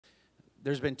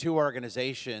There's been two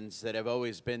organizations that have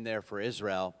always been there for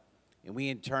Israel, and we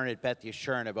in turn at Beth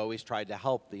Yeshurun have always tried to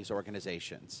help these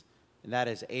organizations, and that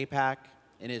is AIPAC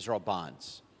and Israel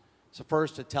Bonds. So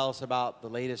first, to tell us about the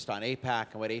latest on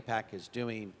AIPAC and what AIPAC is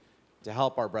doing to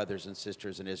help our brothers and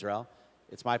sisters in Israel,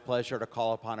 it's my pleasure to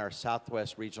call upon our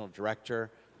Southwest Regional Director,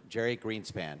 Jerry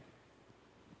Greenspan.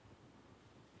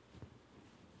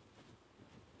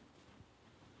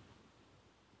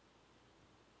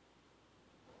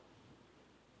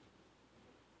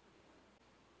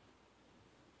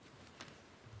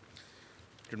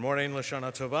 Good morning,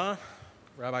 Lashana Tova,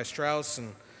 Rabbi Strauss,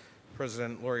 and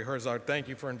President Lori Herzog. Thank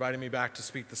you for inviting me back to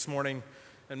speak this morning.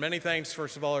 And many thanks,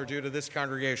 first of all, are due to this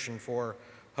congregation for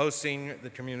hosting the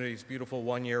community's beautiful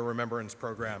one-year remembrance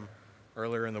program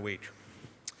earlier in the week.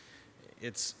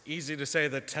 It's easy to say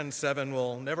that 10/7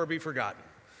 will never be forgotten,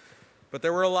 but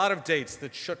there were a lot of dates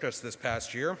that shook us this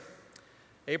past year.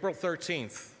 April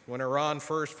 13th, when Iran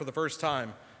for the first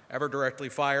time ever directly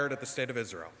fired at the State of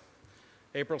Israel.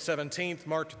 April 17th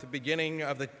marked the beginning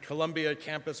of the Columbia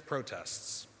campus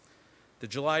protests. The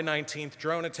July 19th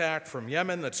drone attack from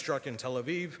Yemen that struck in Tel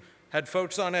Aviv had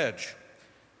folks on edge,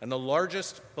 and the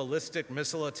largest ballistic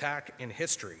missile attack in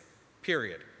history,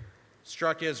 period,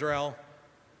 struck Israel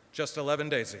just 11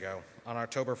 days ago on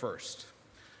October 1st.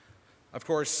 Of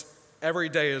course, every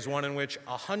day is one in which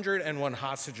 101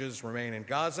 hostages remain in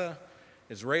Gaza.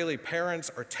 Israeli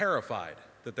parents are terrified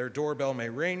that their doorbell may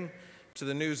ring to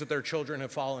the news that their children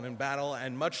have fallen in battle,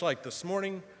 and much like this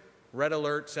morning, red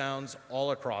alert sounds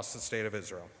all across the state of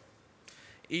Israel.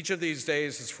 Each of these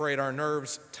days has frayed our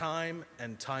nerves time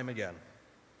and time again.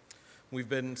 We've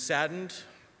been saddened,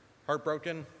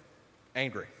 heartbroken,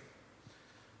 angry.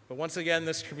 But once again,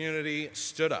 this community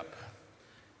stood up.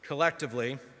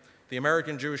 Collectively, the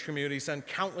American Jewish community sent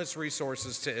countless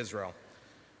resources to Israel.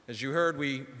 As you heard,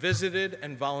 we visited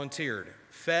and volunteered,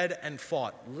 fed and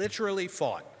fought, literally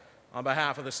fought, on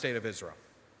behalf of the state of Israel.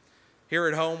 Here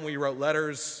at home, we wrote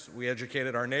letters, we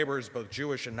educated our neighbors, both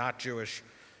Jewish and not Jewish.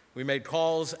 We made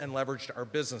calls and leveraged our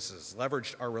businesses,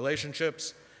 leveraged our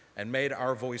relationships, and made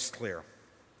our voice clear.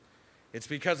 It's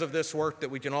because of this work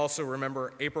that we can also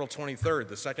remember April 23rd,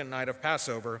 the second night of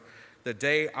Passover, the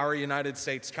day our United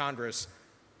States Congress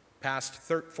passed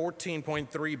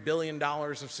 $14.3 billion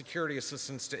of security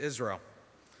assistance to Israel.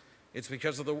 It's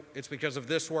because of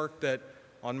this work that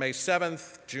on May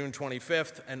 7th, June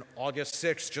 25th, and August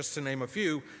 6th, just to name a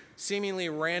few, seemingly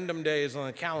random days on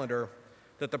the calendar,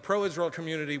 that the pro-Israel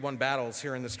community won battles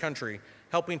here in this country,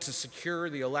 helping to secure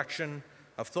the election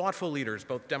of thoughtful leaders,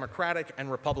 both Democratic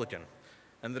and Republican,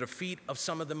 and the defeat of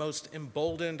some of the most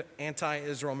emboldened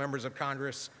anti-Israel members of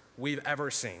Congress we've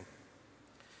ever seen.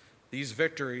 These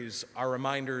victories are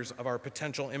reminders of our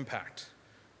potential impact.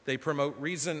 They promote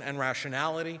reason and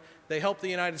rationality. They help the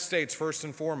United States, first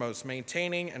and foremost,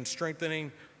 maintaining and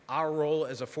strengthening our role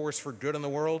as a force for good in the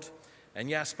world. And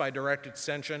yes, by direct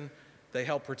extension, they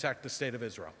help protect the state of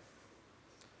Israel.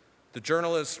 The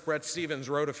journalist Bret Stephens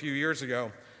wrote a few years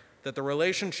ago that the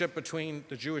relationship between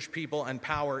the Jewish people and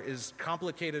power is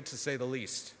complicated, to say the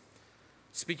least.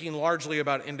 Speaking largely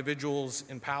about individuals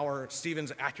in power,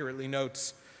 Stephens accurately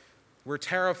notes, "We're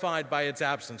terrified by its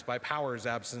absence, by power's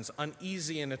absence,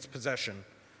 uneasy in its possession,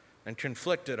 and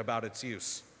conflicted about its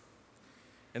use."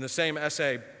 In the same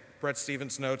essay, Bret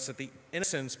Stephens notes that the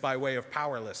innocence by way of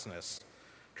powerlessness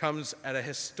comes at a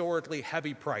historically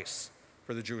heavy price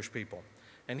for the Jewish people.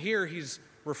 And here he's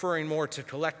referring more to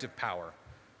collective power.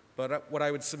 But what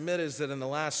I would submit is that in the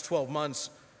last 12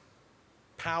 months,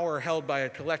 power held by a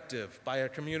collective, by a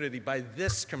community, by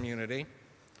this community,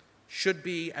 should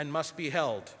be and must be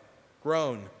held,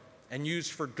 grown, and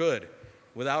used for good,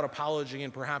 without apology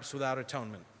and perhaps without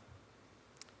atonement.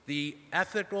 The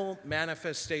ethical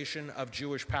manifestation of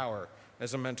Jewish power,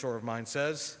 as a mentor of mine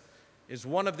says, is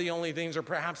one of the only things, or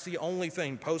perhaps the only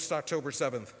thing, post-October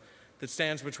 7th that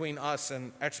stands between us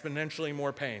and exponentially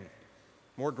more pain,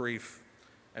 more grief,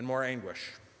 and more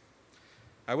anguish.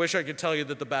 I wish I could tell you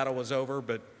that the battle was over,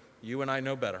 but you and I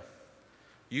know better.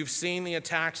 You've seen the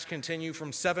attacks continue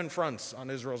from 7 fronts on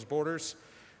Israel's borders,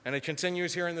 and it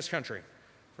continues here in this country,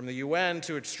 from the UN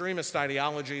to extremist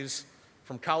ideologies,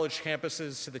 from college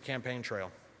campuses to the campaign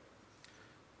trail.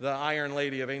 The Iron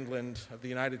Lady of England, of the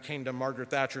United Kingdom, Margaret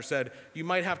Thatcher, said, "You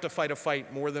might have to fight a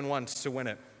fight more than once to win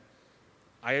it."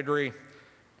 I agree,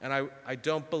 and I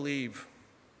don't believe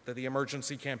that the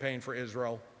emergency campaign for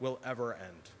Israel will ever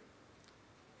end.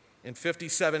 In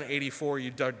 5784, you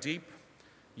dug deep,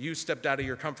 you stepped out of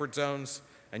your comfort zones,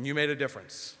 and you made a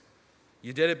difference.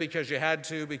 You did it because you had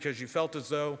to, because you felt as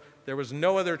though there was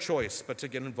no other choice but to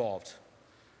get involved.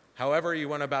 However you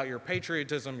went about your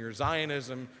patriotism, your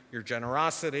Zionism, your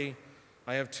generosity,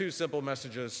 I have two simple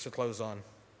messages to close on.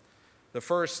 The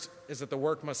first is that the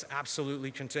work must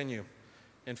absolutely continue.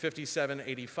 In 57,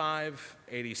 85,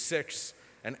 86,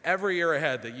 and every year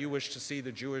ahead that you wish to see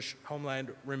the Jewish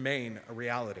homeland remain a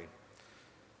reality.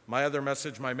 My other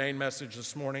message, my main message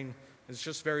this morning, is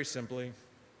just very simply,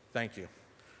 thank you.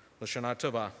 L'shana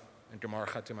tova and Gemar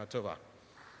Chatima tova.